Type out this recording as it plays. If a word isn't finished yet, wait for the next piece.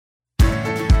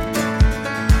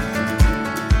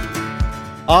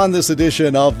On this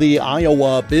edition of the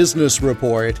Iowa Business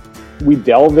Report, we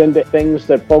delve into things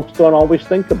that folks don't always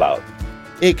think about.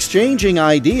 Exchanging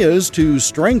ideas to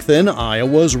strengthen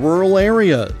Iowa's rural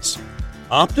areas.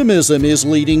 Optimism is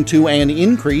leading to an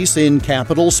increase in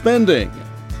capital spending.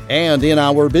 And in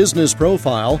our business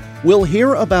profile, we'll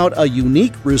hear about a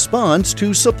unique response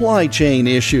to supply chain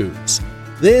issues.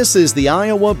 This is the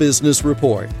Iowa Business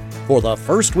Report for the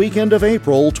first weekend of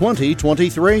April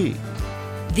 2023.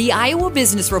 The Iowa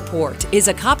Business Report is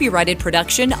a copyrighted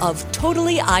production of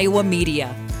Totally Iowa Media,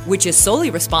 which is solely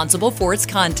responsible for its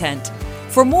content.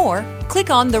 For more, click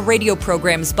on the radio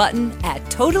programs button at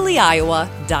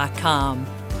totallyiowa.com.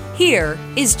 Here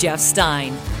is Jeff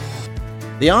Stein.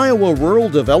 The Iowa Rural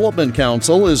Development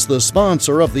Council is the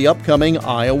sponsor of the upcoming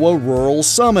Iowa Rural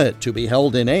Summit to be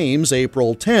held in Ames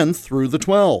April 10th through the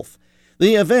 12th.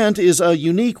 The event is a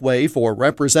unique way for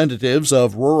representatives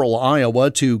of rural Iowa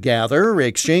to gather,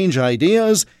 exchange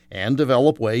ideas, and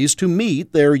develop ways to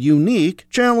meet their unique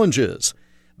challenges.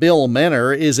 Bill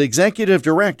Menner is Executive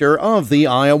Director of the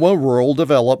Iowa Rural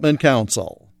Development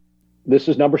Council. This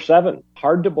is number 7.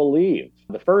 Hard to believe.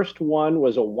 The first one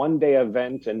was a one-day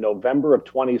event in November of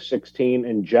 2016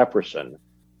 in Jefferson,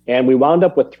 and we wound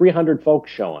up with 300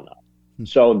 folks showing up.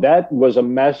 So that was a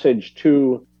message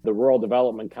to the Rural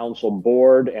Development Council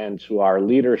board and to our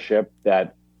leadership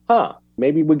that,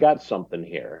 maybe we got something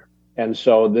here. And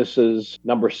so this is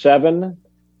number 7.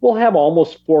 We'll have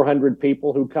almost 400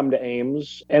 people who come to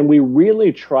Ames, and we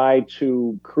really try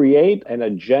to create an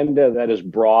agenda that is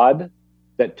broad,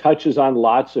 that touches on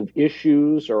lots of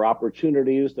issues or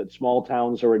opportunities that small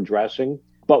towns are addressing.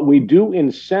 But we do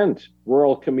incent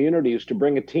rural communities to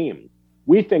bring a team.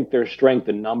 We think there's strength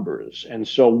in numbers, and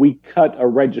so we cut a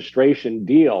registration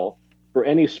deal for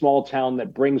any small town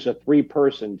that brings a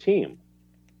 3-person team.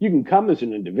 You can come as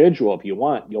an individual if you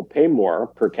want. You'll pay more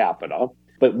per capita,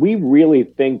 but we really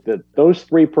think that those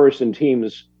 3-person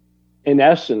teams, in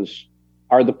essence,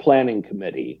 are the planning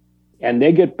committee, and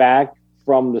they get back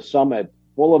from the summit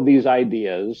full of these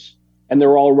ideas, and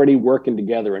they're already working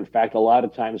together. In fact, a lot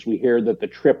of times we hear that the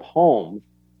trip home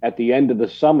at the end of the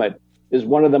summit is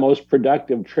one of the most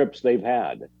productive trips they've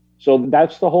had. So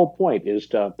that's the whole point, is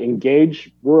to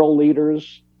engage rural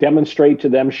leaders, demonstrate to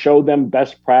them, show them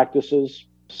best practices,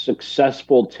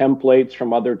 successful templates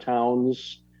from other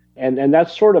towns. And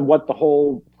that's sort of what the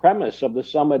whole premise of the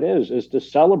summit is to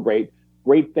celebrate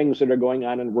great things that are going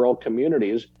on in rural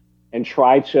communities and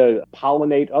try to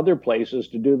pollinate other places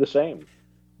to do the same.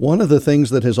 One of the things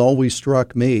that has always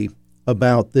struck me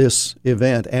about this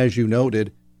event, as you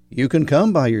noted, you can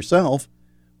come by yourself,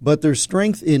 but there's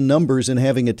strength in numbers in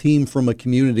having a team from a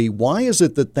community. Why is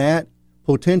it that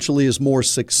potentially is more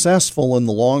successful in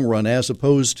the long run as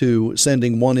opposed to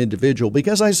sending one individual?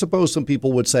 Because I suppose some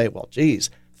people would say, well, geez,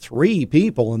 3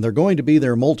 people and they're going to be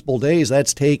there multiple days.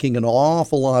 That's taking an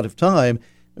awful lot of time.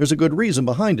 There's a good reason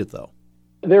behind it, though.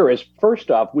 There is.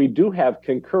 First off, we do have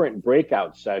concurrent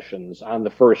breakout sessions on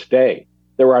the first day.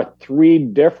 There are 3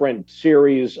 different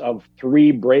series of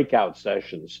 3 breakout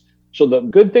sessions. So the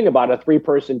good thing about a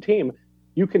 3-person team,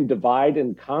 you can divide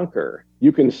and conquer.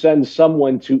 You can send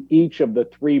someone to each of the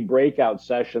 3 breakout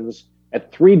sessions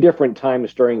at 3 different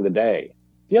times during the day.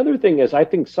 The other thing is, I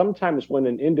think sometimes when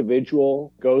an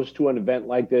individual goes to an event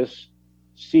like this,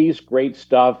 sees great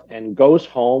stuff and goes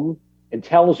home and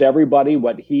tells everybody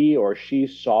what he or she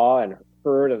saw and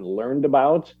heard and learned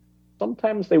about,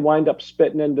 sometimes they wind up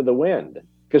spitting into the wind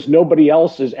because nobody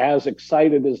else is as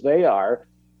excited as they are,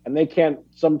 and they can't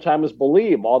sometimes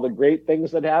believe all the great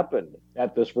things that happened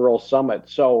at this rural summit.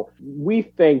 So we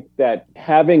think that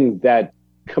having that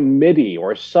committee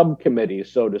or subcommittee,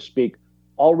 so to speak,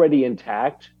 already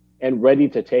intact and ready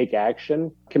to take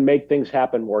action can make things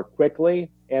happen more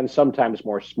quickly and sometimes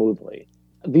more smoothly.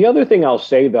 The other thing I'll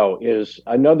say, though, is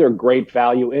another great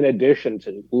value, in addition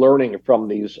to learning from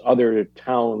these other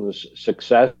towns'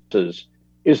 successes,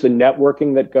 is the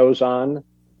networking that goes on,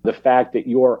 the fact that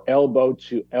you're elbow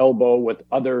to elbow with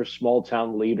other small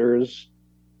town leaders,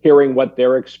 hearing what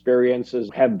their experiences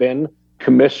have been,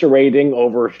 commiserating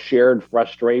over shared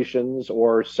frustrations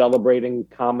or celebrating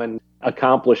common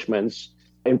accomplishments.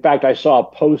 In fact, I saw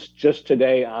a post just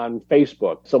today on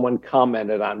Facebook. Someone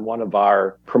commented on one of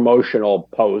our promotional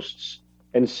posts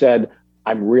and said,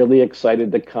 I'm really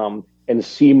excited to come and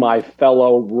see my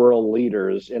fellow rural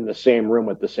leaders in the same room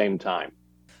at the same time.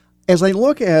 As I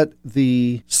look at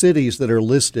the cities that are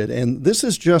listed, and this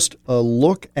is just a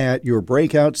look at your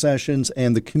breakout sessions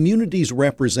and the communities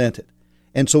represented.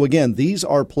 And so again, these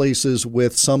are places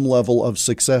with some level of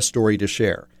success story to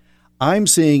share. I'm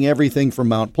seeing everything from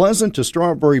Mount Pleasant to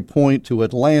Strawberry Point to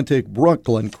Atlantic,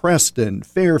 Brooklyn, Creston,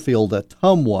 Fairfield,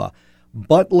 Ottumwa,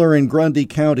 Butler and Grundy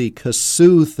County,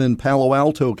 Kossuth and Palo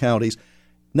Alto counties,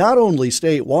 not only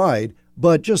statewide,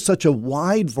 but just such a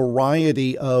wide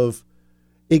variety of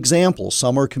examples.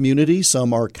 Some are communities,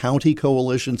 some are county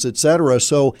coalitions, etc.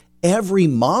 So every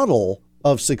model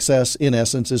of success, in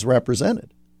essence, is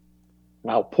represented.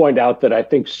 I'll point out that I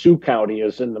think Sioux County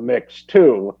is in the mix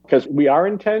too, because we are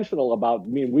intentional about,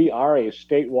 we are a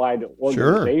statewide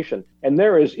organization, sure. And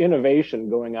there is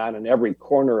innovation going on in every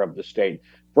corner of the state,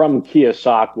 from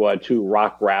Keosauqua to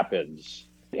Rock Rapids.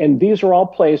 And these are all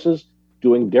places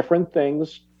doing different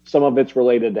things. Some of it's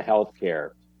related to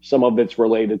healthcare. Some of it's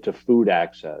related to food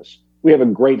access. We have a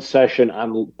great session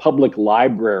on public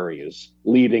libraries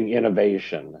leading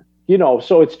innovation.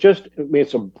 So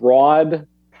it's a broad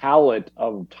palette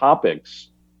of topics.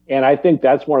 And I think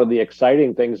that's one of the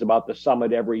exciting things about the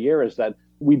summit every year is that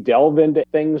we delve into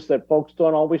things that folks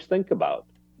don't always think about.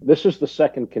 This is the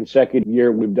second consecutive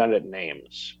year we've done it in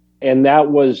Ames. And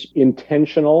that was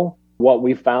intentional. What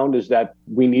we found is that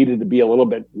we needed to be a little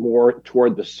bit more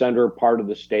toward the center part of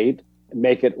the state,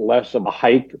 make it less of a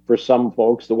hike for some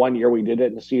folks. The one year we did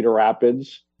it in Cedar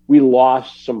Rapids, we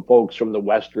lost some folks from the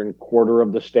western quarter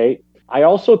of the state. I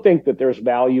also think that there's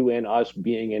value in us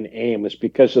being in Ames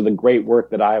because of the great work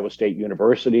that Iowa State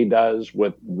University does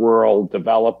with rural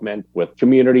development, with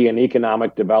community and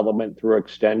economic development through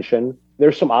extension.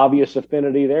 There's some obvious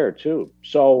affinity there too.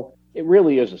 So it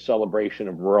really is a celebration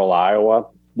of rural Iowa.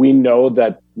 We know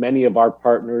that many of our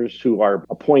partners who are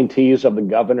appointees of the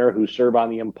governor who serve on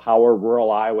the Empower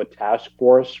Rural Iowa Task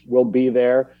Force will be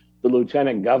there. The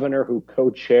lieutenant governor who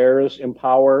co-chairs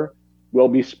Empower will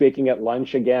be speaking at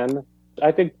lunch again.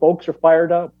 I think folks are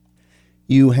fired up.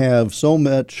 You have so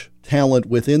much talent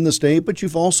within the state, but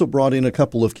you've also brought in a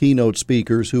couple of keynote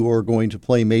speakers who are going to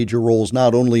play major roles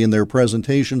not only in their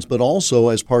presentations, but also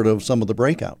as part of some of the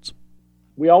breakouts.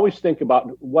 We always think about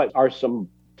what are some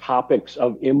topics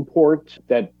of import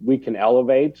that we can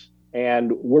elevate.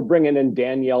 And we're bringing in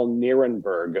Danielle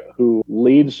Nierenberg, who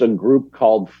leads a group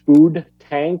called Food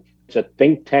Tank. It's a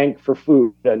think tank for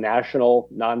food, a national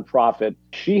nonprofit.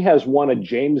 She has won a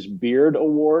James Beard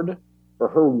Award for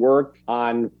her work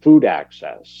on food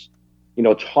access,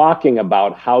 talking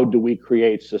about how do we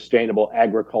create sustainable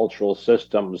agricultural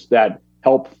systems that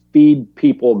help feed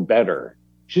people better.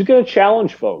 She's going to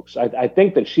challenge folks. I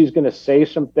think that she's going to say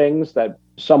some things that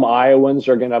some Iowans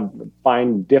are going to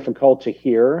find difficult to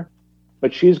hear,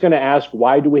 but she's going to ask,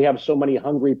 why do we have so many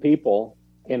hungry people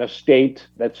in a state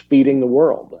that's feeding the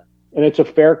world? And it's a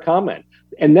fair comment.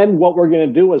 And then what we're going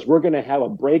to do is we're going to have a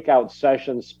breakout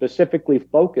session specifically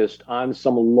focused on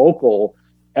some local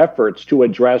efforts to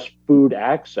address food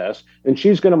access, and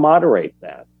she's going to moderate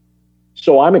that.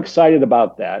 So I'm excited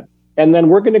about that. And then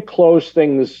we're going to close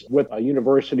things with a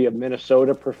University of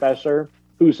Minnesota professor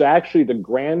who's actually the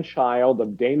grandchild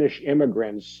of Danish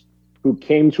immigrants who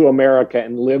came to America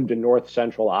and lived in north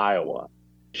central Iowa.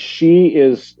 She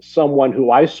is someone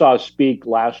who I saw speak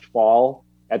last fall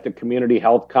at the Community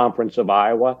Health Conference of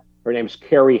Iowa. Her name's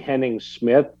Carrie Henning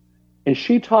Smith. And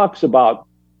she talks about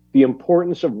the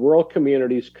importance of rural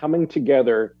communities coming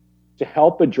together to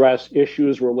help address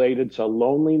issues related to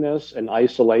loneliness and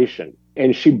isolation.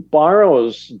 And she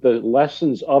borrows the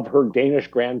lessons of her Danish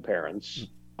grandparents,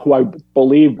 who I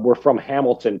believe were from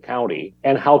Hamilton County,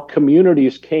 and how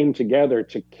communities came together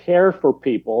to care for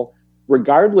people,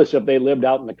 regardless if they lived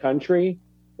out in the country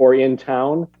or in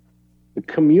town. The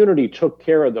community took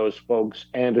care of those folks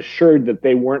and assured that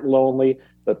they weren't lonely,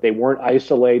 that they weren't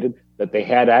isolated, that they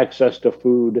had access to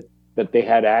food, that they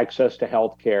had access to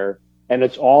health care. And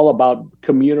it's all about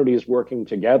communities working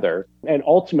together. And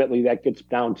ultimately, that gets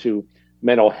down to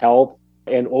mental health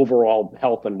and overall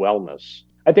health and wellness.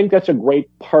 I think that's a great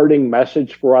parting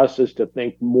message for us, is to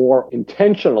think more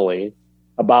intentionally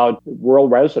about rural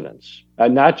residents,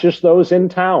 not just those in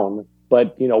town,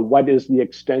 but what is the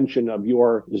extension of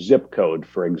your zip code,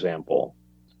 for example?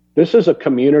 This is a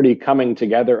community coming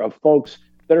together of folks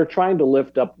that are trying to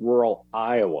lift up rural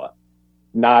Iowa,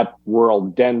 not rural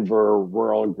Denver,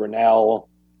 rural Grinnell,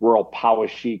 rural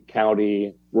Poweshiek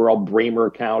County, rural Bremer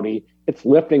County. It's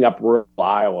lifting up rural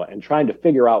Iowa and trying to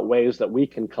figure out ways that we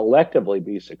can collectively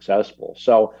be successful.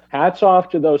 So hats off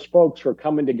to those folks for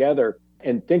coming together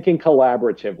and thinking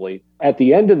collaboratively. At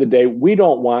the end of the day, we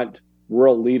don't want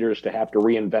rural leaders to have to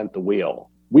reinvent the wheel.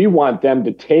 We want them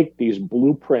to take these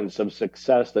blueprints of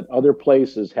success that other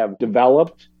places have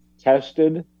developed,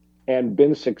 tested, and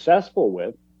been successful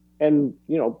with, and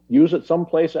use it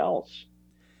someplace else.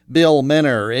 Bill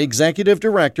Menner, Executive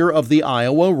Director of the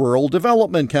Iowa Rural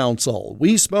Development Council.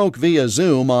 We spoke via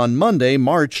Zoom on Monday,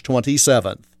 March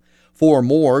 27th. For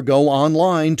more, go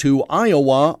online to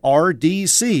iowardc.org.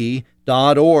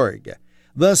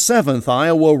 The 7th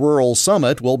Iowa Rural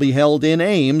Summit will be held in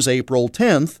Ames April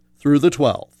 10th through the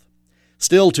 12th.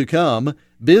 Still to come,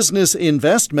 business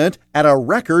investment at a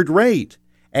record rate.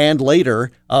 And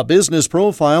later, a business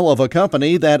profile of a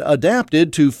company that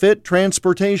adapted to fit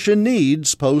transportation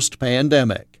needs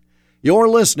post-pandemic. You're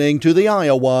listening to the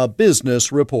Iowa Business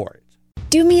Report.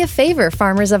 Do me a favor,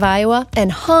 farmers of Iowa,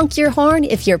 and honk your horn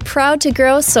if you're proud to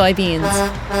grow soybeans.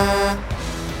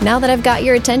 Now that I've got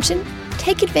your attention,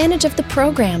 take advantage of the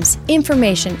programs,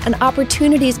 information, and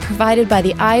opportunities provided by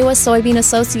the Iowa Soybean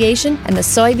Association and the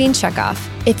Soybean Checkoff.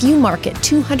 If you market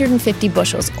 250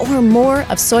 bushels or more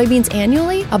of soybeans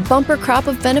annually, a bumper crop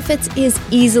of benefits is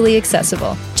easily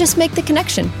accessible. Just make the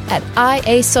connection at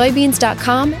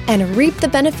iasoybeans.com and reap the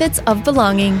benefits of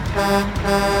belonging.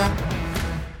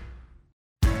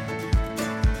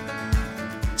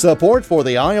 Support for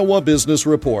the Iowa Business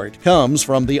Report comes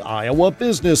from the Iowa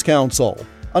Business Council,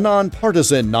 a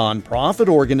nonpartisan nonprofit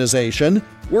organization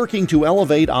working to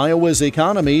elevate Iowa's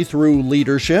economy through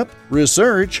leadership,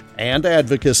 research, and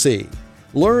advocacy.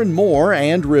 Learn more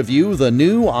and review the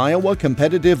new Iowa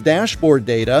Competitive Dashboard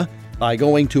data by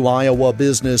going to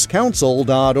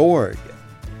iowabusinesscouncil.org.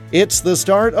 It's the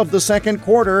start of the second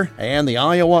quarter, and the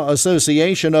Iowa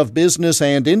Association of Business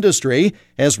and Industry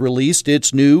has released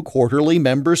its new quarterly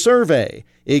member survey,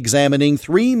 examining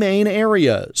three main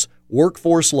areas: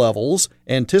 workforce levels,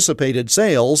 anticipated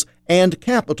sales, and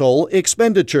capital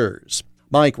expenditures.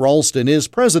 Mike Ralston is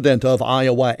president of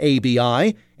Iowa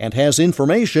ABI and has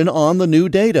information on the new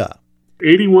data.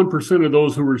 81% of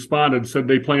those who responded said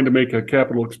they plan to make a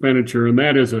capital expenditure, and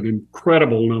that is an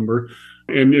incredible number.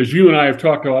 And as you and I have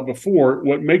talked about before,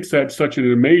 what makes that such an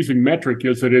amazing metric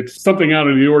is that it's something out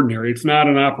of the ordinary. It's not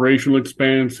an operational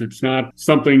expense. It's not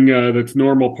something that's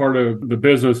normal part of the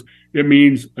business. It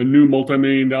means a new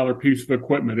multi-million-dollar piece of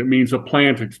equipment. It means a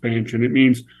plant expansion. It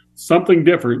means something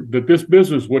different that this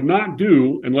business would not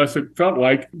do unless it felt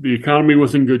like the economy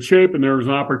was in good shape and there was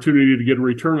an opportunity to get a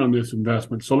return on this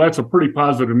investment. So that's a pretty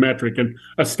positive metric and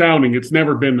astounding. It's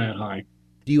never been that high.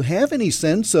 Do you have any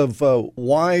sense of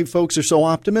why folks are so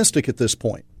optimistic at this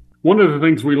point? One of the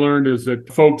things we learned is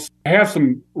that folks have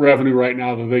some revenue right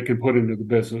now that they can put into the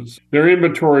business. Their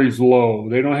inventory is low.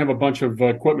 They don't have a bunch of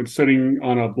equipment sitting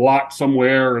on a lot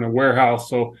somewhere in a warehouse.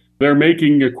 So they're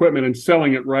making equipment and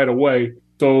selling it right away.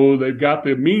 So they've got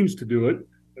the means to do it.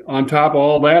 On top of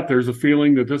all that, there's a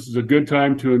feeling that this is a good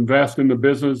time to invest in the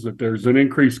business, that there's an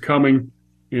increase coming.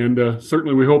 And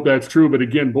certainly we hope that's true. But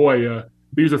again,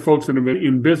 these are folks that have been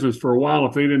in business for a while.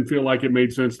 If they didn't feel like it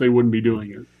made sense, they wouldn't be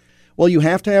doing it. Well, you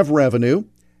have to have revenue,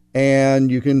 and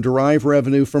you can derive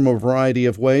revenue from a variety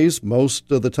of ways.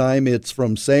 Most of the time it's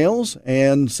from sales,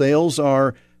 and sales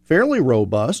are fairly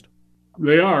robust.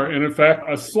 They are. And in fact,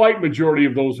 a slight majority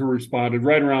of those who responded,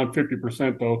 right around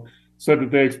 50% though, said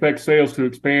that they expect sales to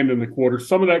expand in the quarter.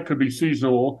 Some of that could be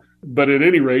seasonal, but at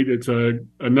any rate, it's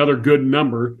another good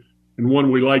number and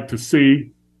one we like to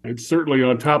see. It's certainly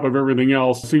on top of everything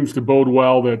else, seems to bode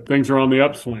well that things are on the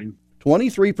upswing.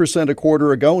 23% a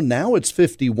quarter ago, now it's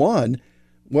 51%.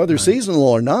 Whether seasonal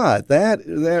or not, that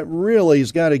really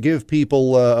has got to give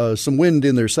people some wind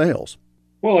in their sails.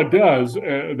 Well, it does.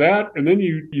 That, and then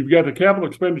you've got the capital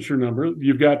expenditure number.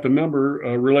 You've got the number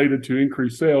related to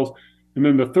increased sales. And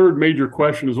then the third major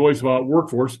question is always about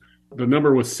workforce. The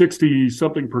number was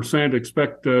 60-something%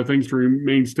 expect things to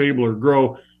remain stable or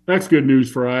grow. That's good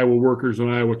news for Iowa workers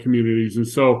and Iowa communities. And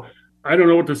so I don't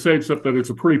know what to say except that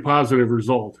it's a pretty positive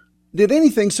result. Did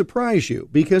anything surprise you?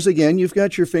 Because, again, you've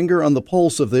got your finger on the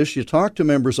pulse of this. You talk to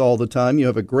members all the time. You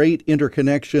have a great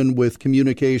interconnection with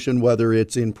communication, whether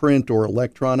it's in print or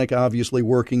electronic, obviously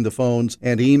working the phones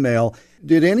and email.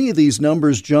 Did any of these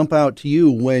numbers jump out to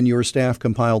you when your staff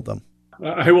compiled them?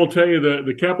 I will tell you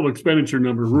the capital expenditure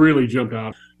number really jumped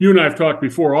out. You and I have talked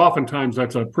before. Oftentimes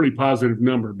that's a pretty positive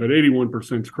number, but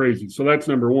 81% is crazy. So that's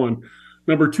number one.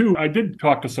 Number two, I did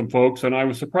talk to some folks, and I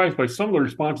was surprised by some of the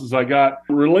responses I got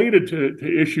related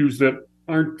to issues that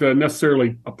aren't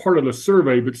necessarily a part of the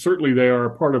survey, but certainly they are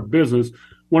a part of business.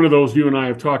 One of those you and I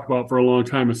have talked about for a long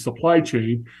time is supply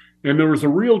chain. And there was a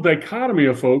real dichotomy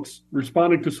of folks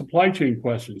responding to supply chain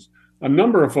questions. A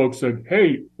number of folks said,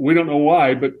 hey, we don't know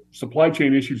why, but supply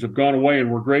chain issues have gone away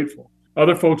and we're grateful.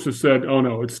 Other folks have said, oh,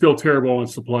 no, it's still terrible on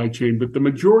supply chain. But the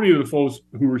majority of the folks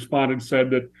who responded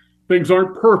said that things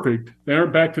aren't perfect. They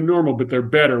aren't back to normal, but they're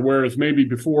better. Whereas maybe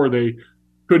before they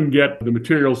couldn't get the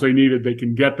materials they needed. They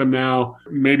can get them now.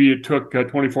 Maybe it took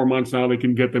 24 months. Now they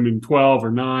can get them in 12 or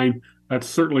 9. That's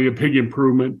certainly a big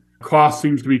improvement. Cost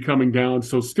seems to be coming down.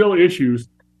 So still issues,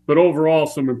 but overall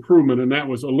some improvement. And that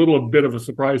was a little bit of a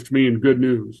surprise to me and good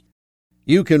news.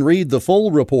 You can read the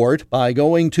full report by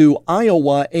going to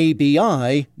iowaabi.org.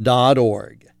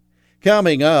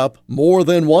 Coming up, more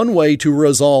than one way to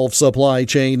resolve supply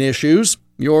chain issues.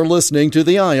 You're listening to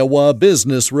the Iowa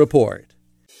Business Report.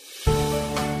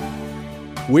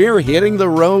 We're hitting the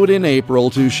road in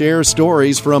April to share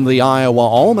stories from the Iowa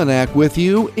Almanac with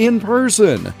you in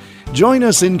person. Join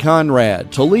us in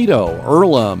Conrad, Toledo,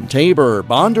 Earlham, Tabor,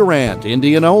 Bondurant,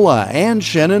 Indianola, and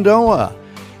Shenandoah.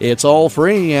 It's all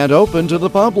free and open to the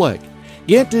public.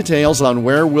 Get details on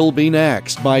where we'll be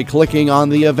next by clicking on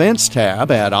the Events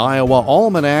tab at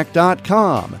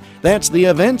iowaalmanac.com. That's the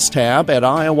Events tab at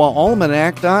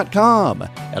iowaalmanac.com.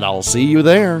 And I'll see you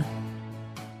there.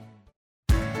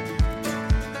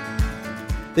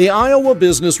 The Iowa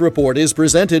Business Report is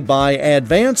presented by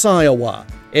Advance Iowa,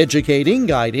 educating,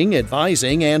 guiding,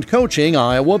 advising, and coaching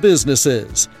Iowa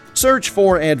businesses. Search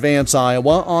for Advance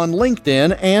Iowa on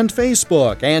LinkedIn and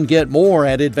Facebook and get more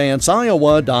at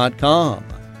advanceiowa.com.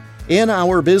 In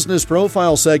our business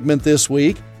profile segment this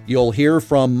week, you'll hear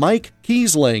from Mike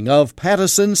Kiesling of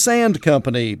Pattison Sand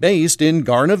Company based in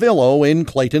Garnavillo in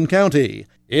Clayton County.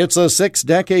 It's a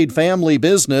 6-decade family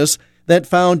business that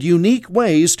found unique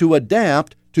ways to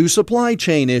adapt to supply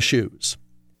chain issues.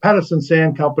 Pattison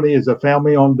Sand Company is a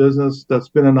family-owned business that's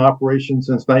been in operation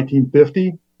since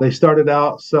 1950. They started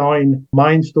out selling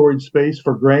mine storage space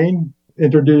for grain,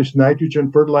 introduced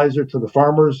nitrogen fertilizer to the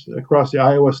farmers across the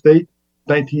Iowa state.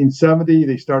 1970,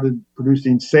 they started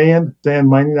producing sand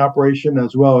mining operation,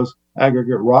 as well as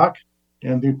aggregate rock.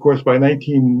 And of course, by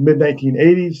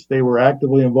mid-1980s, they were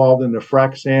actively involved in the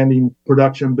frac sanding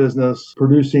production business,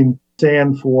 producing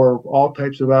sand for all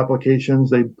types of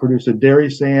applications. They produce a dairy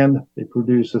sand. They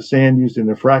produce a sand used in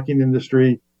the fracking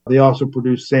industry. They also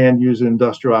produce sand used in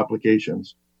industrial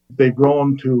applications. They've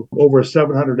grown to over a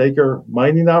 700-acre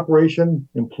mining operation,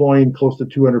 employing close to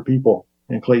 200 people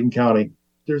in Clayton County.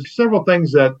 There's several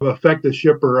things that affect the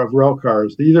shipper of rail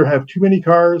cars. They either have too many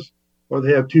cars or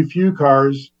they have too few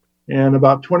cars. And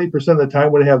about 20% of the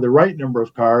time when they have the right number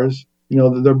of cars,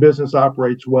 their business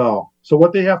operates well. So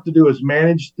what they have to do is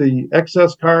manage the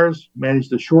excess cars, manage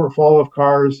the shortfall of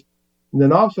cars, and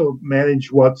then also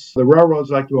manage what's the railroads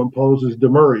like to impose is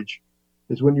demurrage.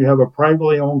 Is when you have a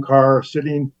privately owned car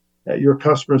sitting at your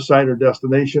customer's site or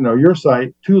destination or your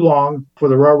site too long for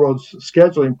the railroad's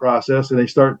scheduling process and they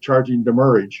start charging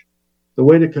demurrage. The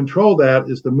way to control that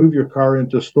is to move your car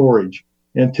into storage.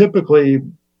 And typically,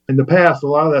 in the past, a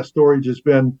lot of that storage has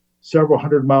been several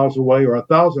hundred miles away or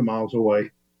 1,000 miles away.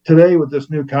 Today, with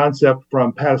this new concept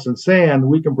from Pattison Sand,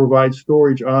 we can provide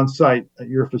storage on site at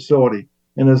your facility.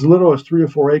 And as little as 3 or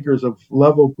 4 acres of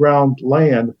level ground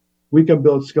land, we can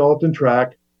build skeleton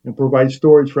track and provide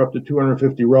storage for up to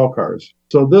 250 rail cars.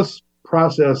 So this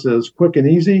process is quick and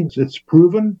easy. It's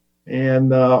proven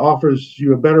and offers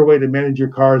you a better way to manage your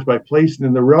cars by placing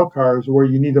in the rail cars where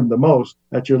you need them the most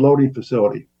at your loading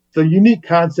facility. The unique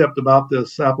concept about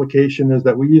this application is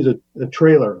that we use a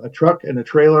trailer, a truck and a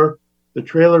trailer. The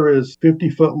trailer is 50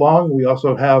 foot long. We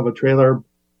also have a trailer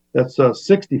that's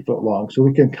 60 foot long, so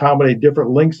we can accommodate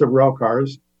different lengths of rail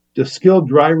cars. The skilled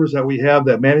drivers that we have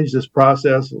that manage this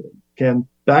process can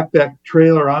back that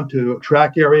trailer onto a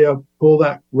track area, pull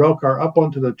that rail car up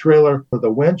onto the trailer with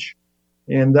a winch,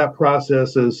 and that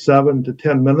process is 7 to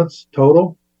 10 minutes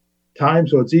total time,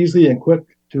 so it's easy and quick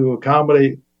to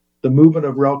accommodate the movement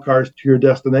of rail cars to your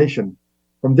destination.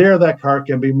 From there, that car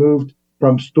can be moved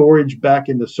from storage back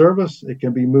into service. It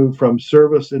can be moved from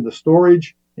service into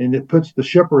storage, and it puts the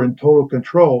shipper in total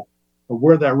control of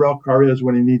where that rail car is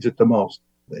when he needs it the most.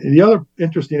 The other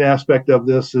interesting aspect of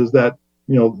this is that,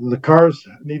 the cars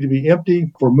need to be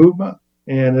empty for movement,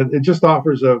 and it just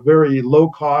offers a very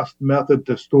low-cost method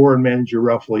to store and manage your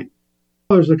rail fleet.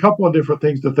 There's a couple of different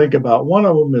things to think about. One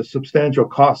of them is substantial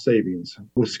cost savings.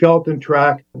 With skeleton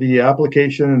track, the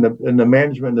application and the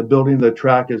management and the building of the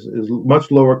track is much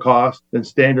lower cost than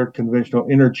standard conventional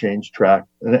interchange track.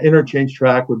 And an interchange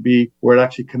track would be where it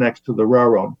actually connects to the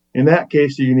railroad. In that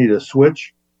case, you need a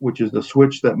switch, which is the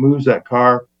switch that moves that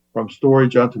car from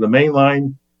storage onto the main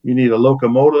line. You need a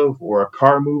locomotive or a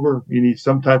car mover. You need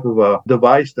some type of a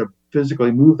device to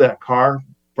physically move that car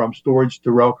from storage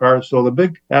to rail cars. So the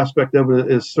big aspect of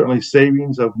it is certainly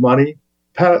savings of money.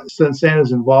 Pattison Sand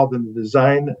is involved in the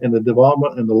design and the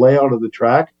development and the layout of the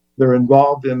track. They're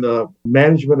involved in the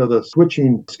management of the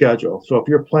switching schedule. So if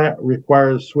your plant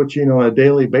requires switching on a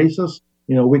daily basis,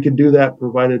 We can do that,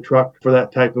 provide a truck for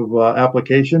that type of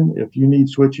application. If you need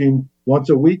switching once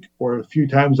a week or a few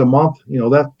times a month,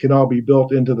 that can all be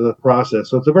built into the process.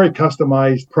 So it's a very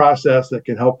customized process that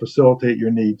can help facilitate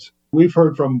your needs. We've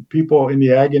heard from people in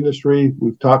the ag industry.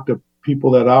 We've talked to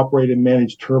people that operate and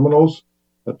manage terminals.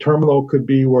 A terminal could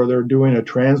be where they're doing a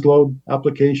transload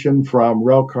application from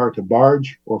rail car to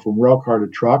barge or from rail car to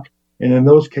truck. And in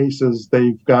those cases,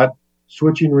 they've got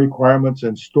switching requirements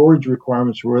and storage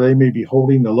requirements where they may be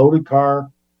holding a loaded car,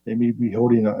 they may be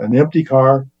holding an empty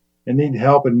car, and need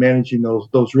help in managing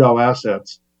those rail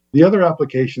assets. The other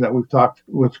application that we've talked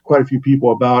with quite a few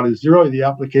people about is really the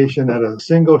application at a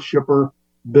single shipper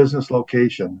business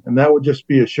location. And that would just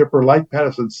be a shipper like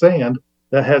Patterson Sand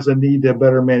that has a need to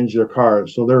better manage their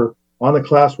cars. So they're on a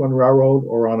Class 1 railroad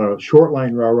or on a short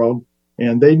line railroad,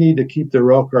 and they need to keep their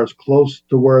rail cars close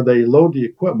to where they load the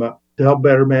equipment to help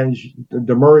better manage the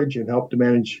demurrage and help to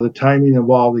manage the timing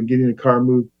involved in getting the car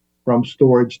moved from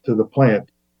storage to the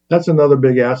plant. That's another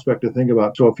big aspect to think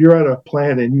about. So if you're at a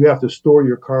plant and you have to store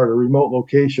your car at a remote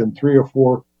location 3 or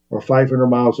 4 or 500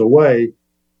 miles away,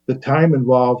 the time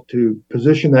involved to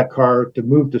position that car to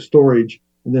move to storage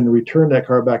and then return that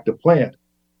car back to plant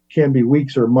can be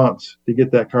weeks or months to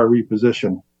get that car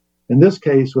repositioned. In this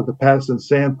case, with the Patterson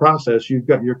Sand process, you've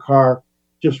got your car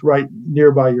just right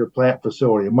nearby your plant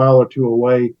facility, a mile or two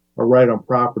away or right on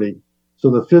property. So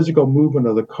the physical movement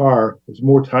of the car is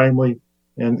more timely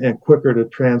and quicker to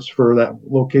transfer that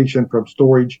location from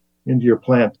storage into your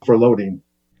plant for loading.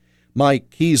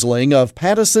 Mike Kiesling of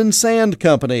Patterson Sand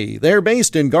Company. They're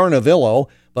based in Garnavillo,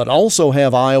 but also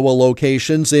have Iowa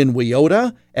locations in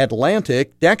Weota,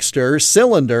 Atlantic, Dexter,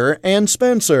 Cylinder, and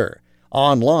Spencer.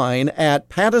 Online at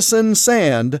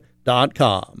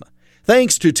pattersonsand.com.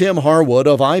 Thanks to Tim Harwood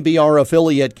of IBR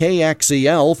affiliate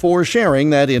KXEL for sharing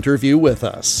that interview with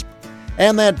us.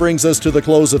 And that brings us to the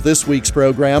close of this week's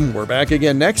program. We're back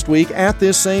again next week at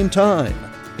this same time.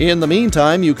 In the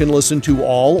meantime, you can listen to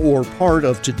all or part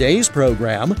of today's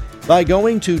program by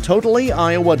going to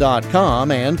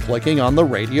totallyiowa.com and clicking on the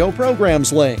radio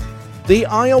programs link. The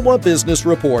Iowa Business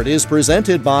Report is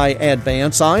presented by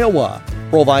Advance Iowa,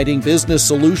 providing business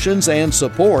solutions and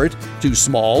support to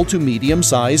small to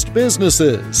medium-sized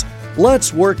businesses.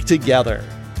 Let's work together.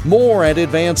 More at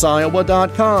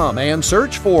advanceiowa.com and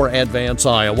search for Advance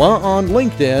Iowa on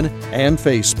LinkedIn and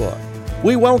Facebook.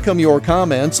 We welcome your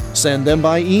comments. Send them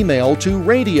by email to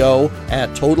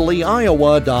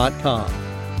radio@totallyiowa.com.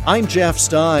 I'm Jeff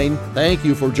Stein. Thank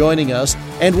you for joining us,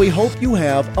 and we hope you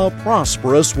have a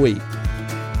prosperous week.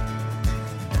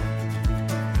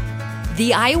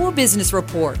 The Iowa Business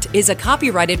Report is a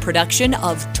copyrighted production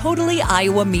of Totally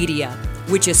Iowa Media,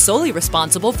 which is solely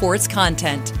responsible for its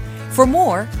content. For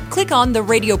more, click on the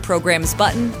radio programs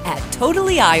button at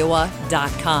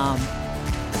totallyiowa.com.